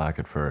pitch black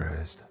at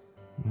first,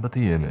 but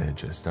the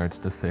image starts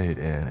to fade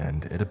in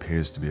and it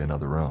appears to be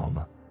another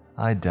room,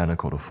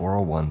 identical to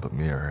 401 but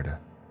mirrored.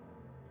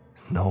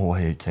 No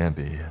way it can't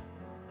be.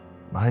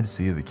 I'd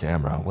see the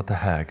camera, what the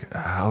heck,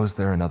 how is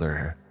there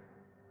another?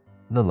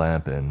 The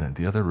lamp in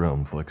the other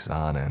room flicks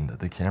on and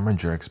the camera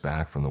jerks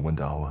back from the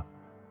window.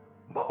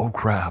 Oh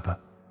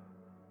crap.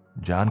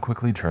 John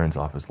quickly turns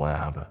off his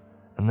lamp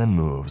and then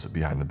moves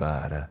behind the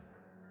bed.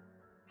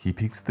 He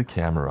peeks the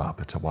camera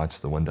up to watch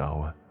the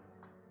window.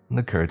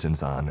 The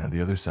curtains on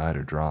the other side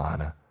are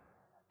drawn,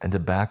 and a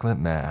backlit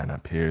man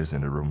appears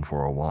into room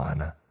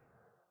 401.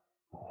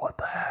 What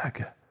the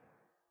heck?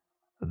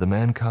 The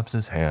man cups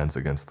his hands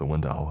against the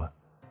window,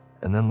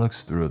 and then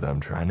looks through them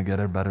trying to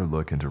get a better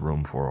look into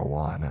room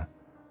 401.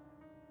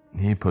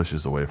 He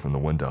pushes away from the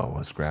window,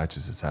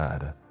 scratches his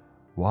head,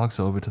 walks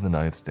over to the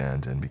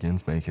nightstand and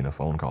begins making a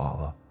phone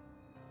call.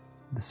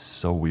 This is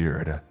so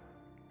weird.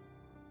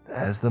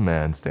 As the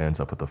man stands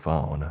up at the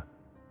phone,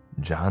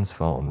 John's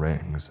phone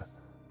rings.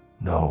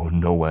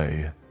 No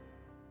way.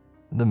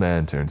 The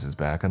man turns his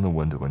back on the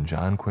window and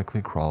John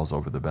quickly crawls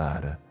over the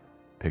bed,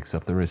 picks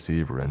up the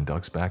receiver and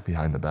ducks back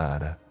behind the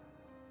bed.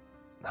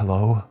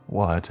 Hello?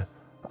 What?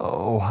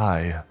 Oh,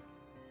 hi.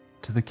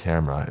 To the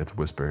camera, it's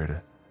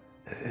whispered.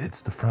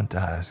 It's the front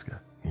desk.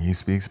 He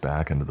speaks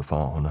back into the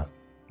phone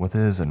with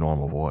his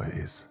normal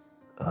voice.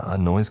 A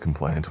noise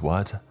complaint,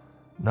 what?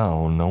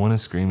 No one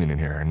is screaming in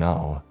here,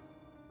 no,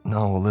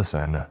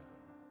 listen.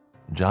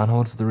 John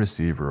holds the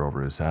receiver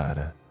over his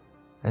head,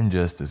 and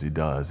just as he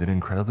does, an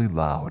incredibly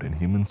loud and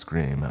human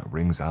scream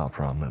rings out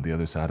from the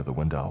other side of the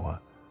window.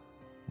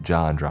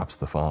 John drops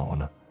the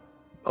phone.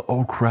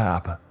 Oh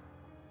crap!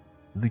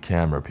 The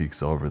camera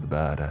peeks over the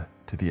bed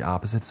to the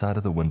opposite side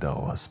of the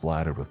window,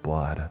 splattered with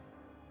blood.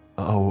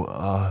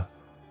 The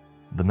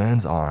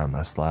man's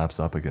arm slaps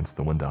up against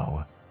the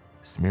window,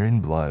 smearing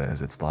blood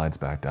as it slides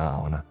back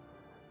down.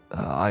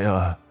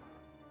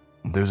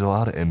 There's a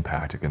lot of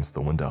impact against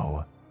the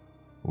window.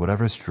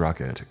 Whatever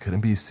struck it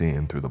couldn't be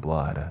seen through the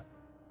blood,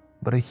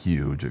 but a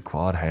huge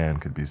clawed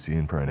hand could be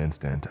seen for an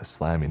instant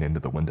slamming into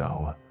the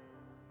window.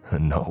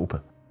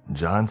 Nope.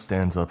 John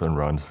stands up and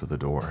runs for the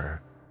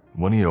door.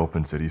 When he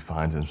opens it, he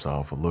finds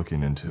himself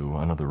looking into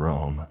another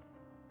room.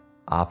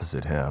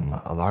 Opposite him,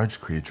 a large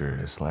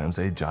creature slams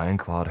a giant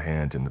clawed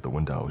hand into the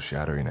window,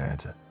 shattering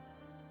it.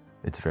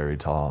 It's very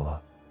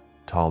tall,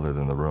 taller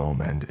than the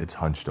room, and it's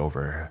hunched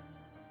over.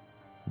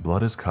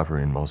 Blood is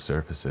covering most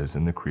surfaces,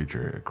 and the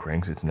creature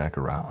cranks its neck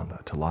around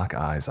to lock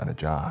eyes on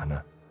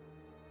John.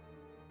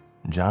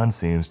 John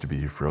seems to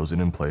be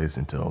frozen in place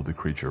until the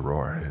creature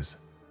roars.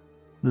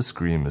 The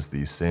scream is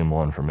the same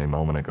one from a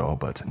moment ago,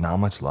 but now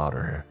much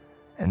louder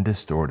and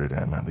distorted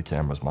in the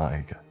camera's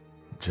mic.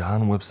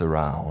 John whips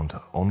around,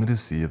 only to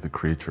see the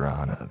creature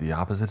on the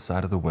opposite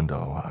side of the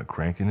window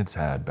cranking its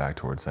head back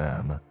towards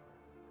him.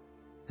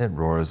 It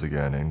roars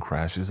again and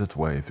crashes its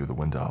way through the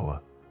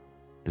window,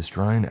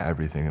 destroying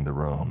everything in the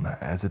room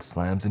as it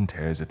slams and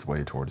tears its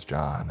way towards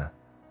John.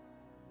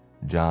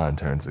 John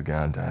turns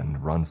again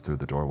and runs through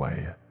the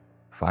doorway,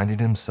 finding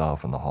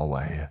himself in the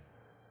hallway.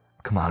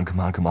 Come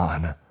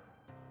on.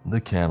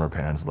 The camera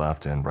pans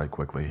left and right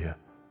quickly.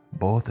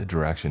 Both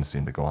directions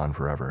seem to go on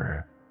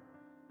forever.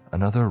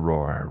 Another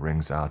roar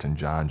rings out and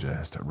John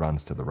just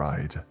runs to the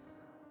right.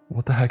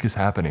 What the heck is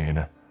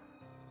happening?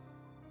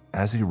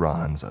 As he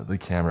runs, the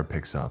camera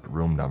picks up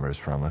room numbers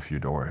from a few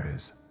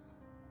doors.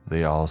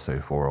 They all say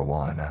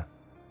 401.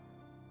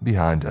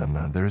 Behind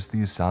him, there's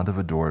the sound of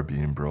a door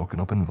being broken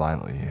open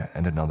violently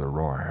and another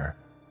roar.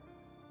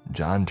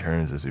 John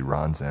turns as he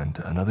runs and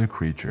another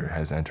creature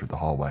has entered the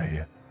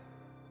hallway.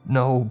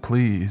 No,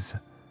 please.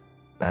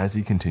 As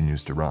he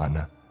continues to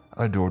run,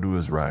 a door to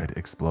his right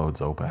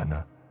explodes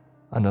open.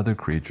 Another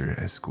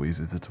creature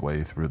squeezes its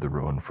way through the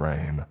ruined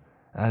frame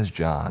as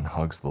John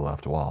hugs the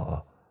left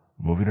wall,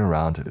 moving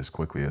around it as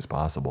quickly as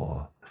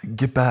possible.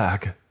 Get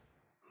back!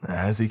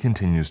 As he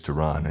continues to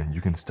run, you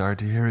can start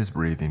to hear his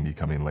breathing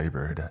becoming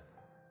labored.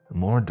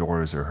 More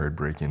doors are heard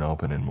breaking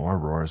open and more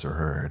roars are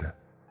heard.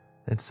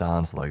 It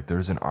sounds like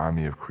there's an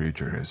army of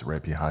creatures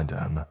right behind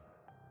him.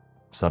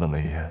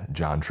 Suddenly,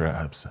 John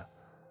trips.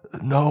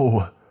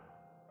 No!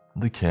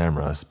 The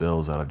camera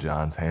spills out of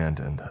John's hand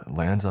and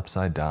lands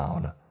upside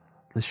down,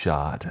 the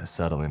shot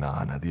settling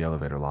on the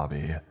elevator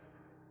lobby.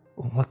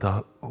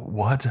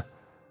 What?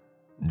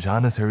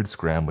 John is heard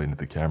scrambling to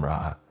the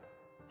camera.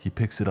 He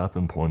picks it up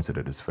and points it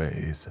at his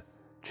face,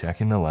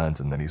 checking the lens,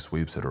 and then he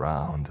sweeps it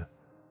around.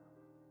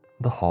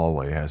 The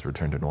hallway has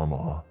returned to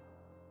normal.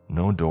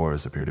 No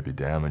doors appear to be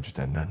damaged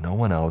and no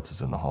one else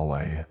is in the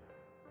hallway.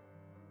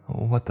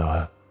 What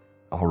the?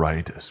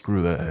 Alright,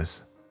 screw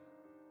this.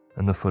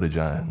 And the footage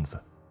ends.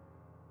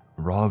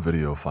 Raw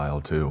video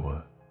file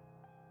 2.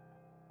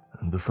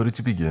 The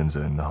footage begins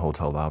in the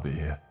hotel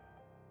lobby.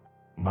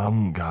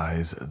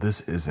 Guys,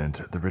 this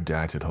isn't the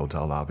redacted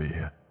hotel lobby.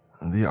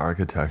 The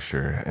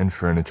architecture and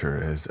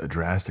furniture is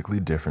drastically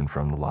different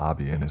from the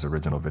lobby in his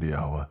original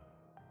video.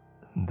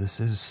 This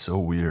is so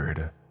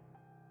weird.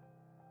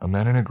 A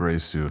man in a gray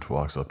suit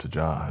walks up to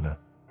John.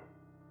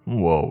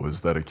 Whoa, is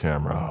that a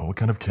camera? What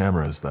kind of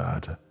camera is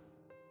that?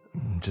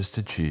 Just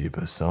a cheap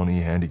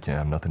Sony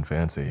Handycam, nothing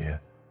fancy.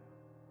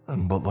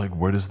 But like,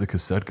 where does the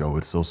cassette go?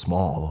 It's so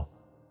small.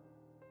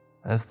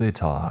 As they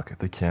talk,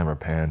 the camera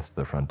pans to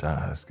the front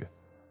desk.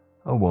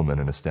 A woman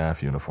in a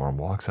staff uniform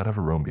walks out of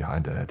a room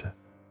behind it.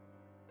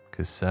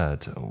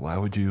 Cassette, why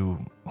would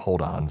you...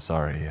 Hold on,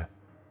 sorry.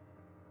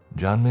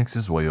 John makes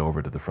his way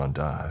over to the front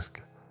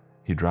desk.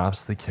 He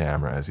drops the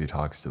camera as he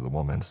talks to the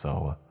woman,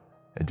 so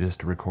it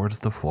just records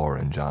the floor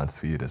and John's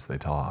feet as they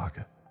talk.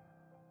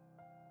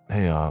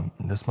 Hey,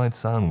 this might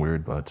sound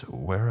weird, but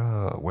where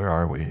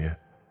are we?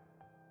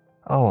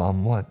 Oh,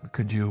 what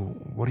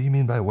do you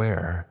mean by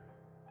where?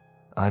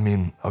 I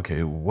mean,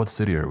 okay, what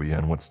city are we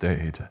in? What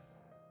state?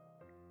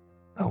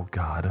 Oh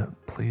God,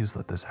 please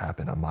let this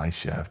happen on my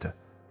shift.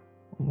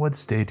 What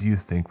state do you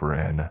think we're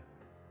in?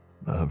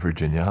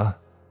 Virginia?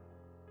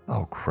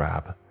 Oh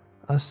crap.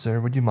 Sir,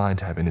 would you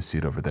mind having a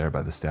seat over there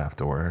by the staff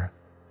door?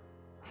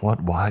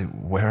 What? Why?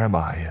 Where am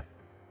I?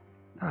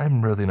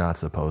 I'm really not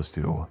supposed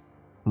to.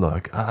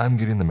 Look, I'm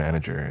getting the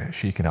manager.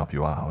 She can help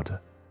you out.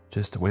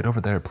 Just wait over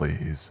there,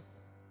 please.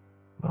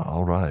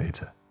 All right.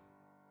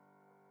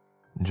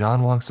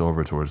 John walks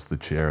over towards the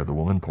chair the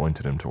woman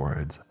pointed him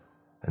towards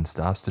and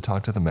stops to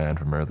talk to the man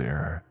from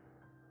earlier.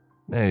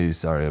 Hey,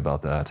 sorry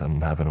about that.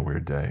 I'm having a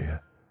weird day.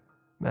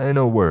 Hey,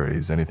 no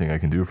worries. Anything I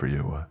can do for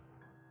you?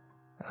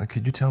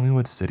 Could you tell me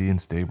what city and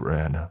state we're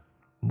in?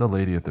 The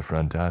lady at the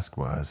front desk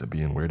was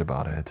being weird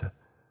about it.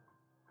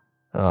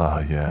 Oh,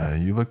 yeah,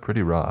 you look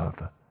pretty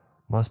rough.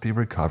 Must be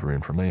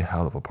recovering from a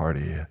hell of a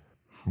party.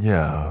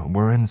 Yeah,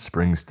 we're in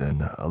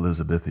Springston,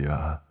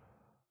 Elizabethia.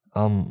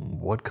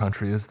 What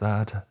country is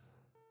that?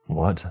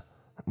 What?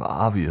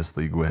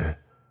 Obviously, Gwe.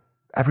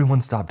 Everyone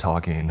stop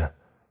talking.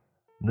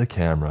 The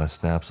camera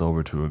snaps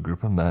over to a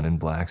group of men in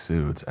black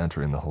suits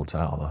entering the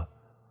hotel.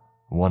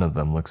 One of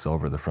them looks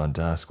over the front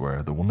desk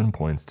where the woman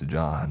points to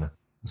John.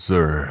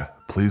 Sir,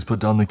 please put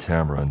down the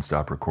camera and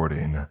stop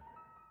recording.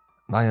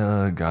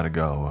 I, gotta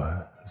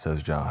go,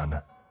 says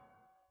John.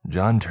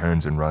 John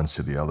turns and runs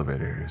to the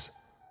elevators.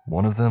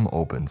 One of them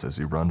opens as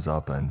he runs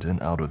up and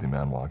an elderly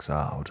man walks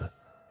out.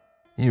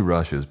 He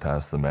rushes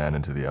past the man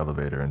into the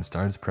elevator and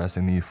starts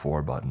pressing the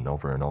 4 button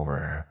over and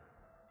over.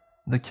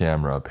 The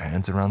camera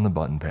pans around the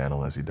button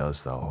panel as he does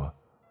so.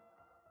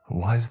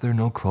 Why is there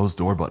no closed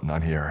door button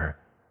on here?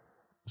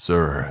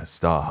 Sir,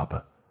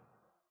 stop.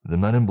 The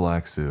men in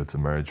black suits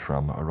emerge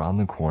from around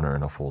the corner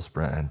in a full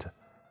sprint.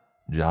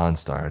 John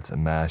starts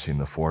mashing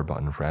the 4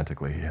 button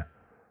frantically.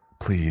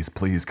 Please,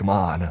 please, come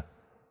on.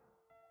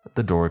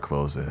 The door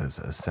closes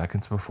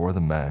seconds before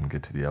the men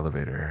get to the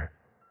elevator.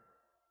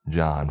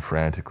 John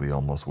frantically,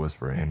 almost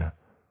whispering,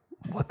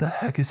 What the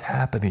heck is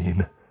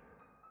happening?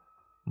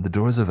 The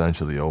doors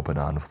eventually open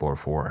on floor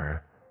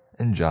 4,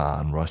 and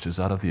John rushes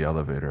out of the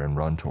elevator and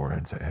runs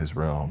towards his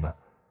room.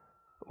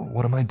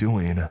 What am I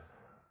doing?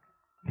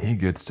 He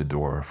gets to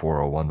door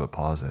 401 but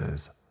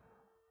pauses.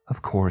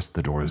 Of course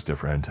the door is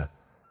different.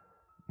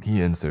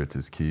 He inserts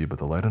his key but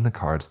the light in the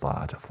card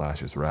slot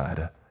flashes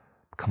red.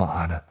 Come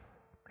on.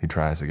 He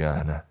tries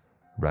again.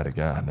 Red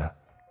again.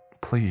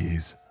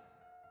 Please.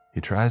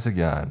 He tries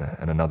again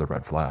and another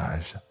red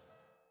flash.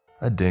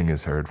 A ding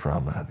is heard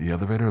from the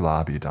elevator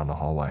lobby down the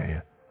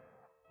hallway.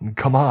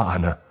 Come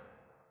on!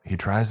 He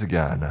tries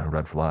again,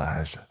 red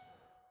flash.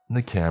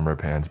 The camera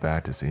pans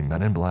back to see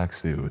men in black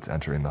suits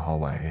entering the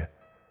hallway.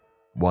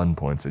 One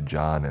points at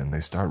John and they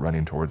start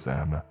running towards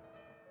them.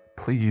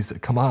 Please,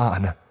 come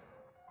on!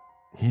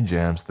 He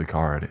jams the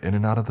card in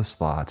and out of the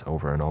slot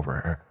over and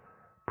over,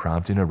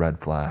 prompting a red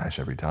flash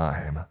every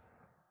time.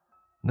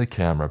 The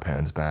camera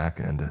pans back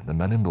and the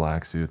men in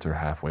black suits are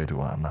halfway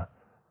to him.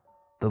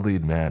 The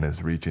lead man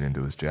is reaching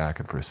into his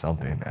jacket for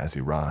something as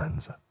he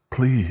runs.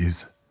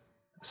 Please!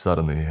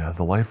 Suddenly,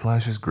 the light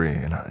flashes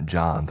green.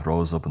 John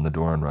throws open the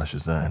door and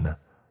rushes in,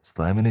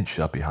 slamming it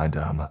shut behind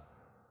him.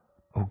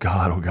 Oh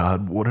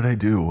God, what did I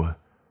do?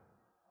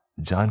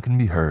 John can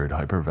be heard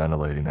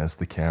hyperventilating as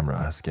the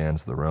camera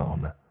scans the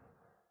room.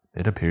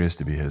 It appears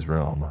to be his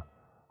room.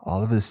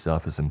 All of his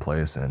stuff is in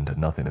place and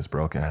nothing is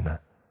broken.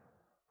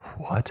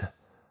 What?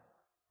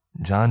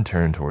 John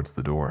turned towards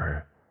the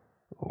door.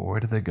 Where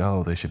did they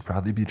go? They should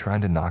probably be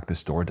trying to knock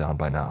this door down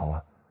by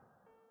now.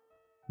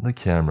 The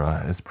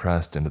camera is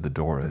pressed into the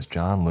door as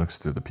John looks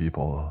through the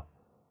people.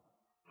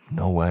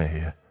 No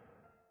way.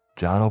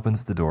 John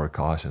opens the door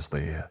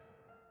cautiously.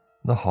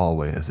 The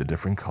hallway is a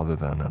different color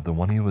than the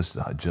one he was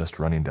just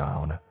running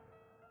down.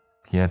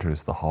 He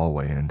enters the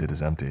hallway and it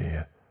is empty.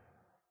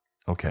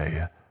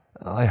 Okay,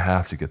 I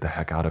have to get the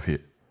heck out of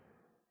here.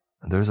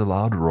 There's a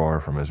loud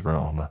roar from his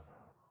room.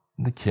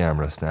 The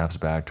camera snaps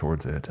back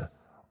towards it,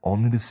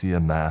 only to see a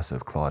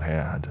massive clawed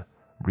hand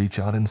reach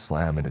out and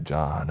slam into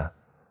John.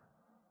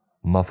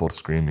 Muffled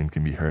screaming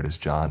can be heard as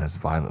John is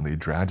violently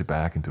dragged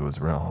back into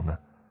his room.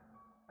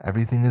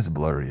 Everything is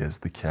blurry as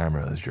the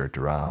camera is jerked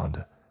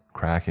around,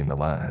 cracking the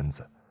lens.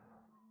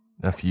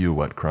 A few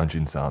wet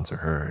crunching sounds are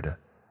heard,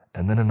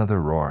 and then another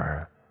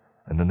roar,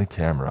 and then the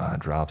camera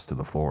drops to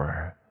the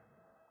floor.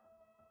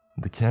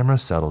 The camera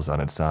settles on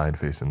its side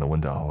facing the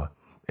window.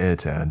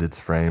 It and its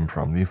frame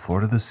from the floor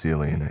to the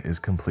ceiling is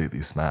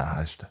completely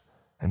smashed,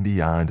 and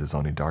beyond is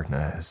only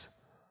darkness.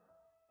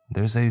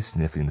 There's a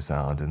sniffing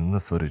sound and the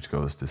footage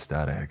goes to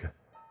static,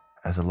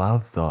 as a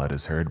loud thud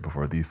is heard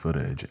before the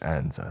footage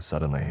ends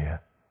suddenly.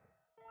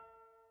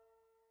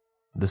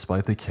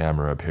 Despite the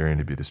camera appearing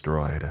to be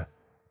destroyed,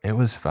 it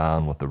was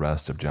found with the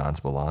rest of John's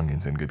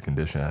belongings in good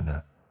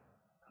condition.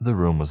 The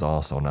room was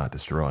also not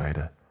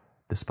destroyed,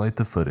 despite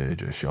the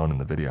footage shown in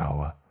the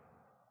video.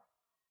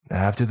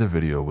 After the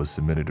video was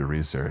submitted to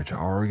research,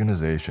 our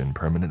organization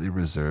permanently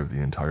reserved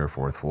the entire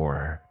 4th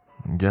floor.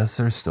 Guests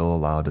are still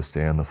allowed to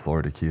stay on the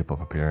floor to keep up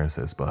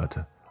appearances, but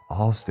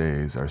all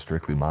stays are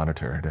strictly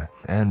monitored,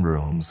 and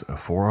rooms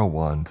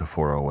 401 to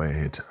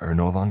 408 are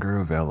no longer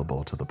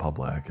available to the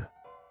public.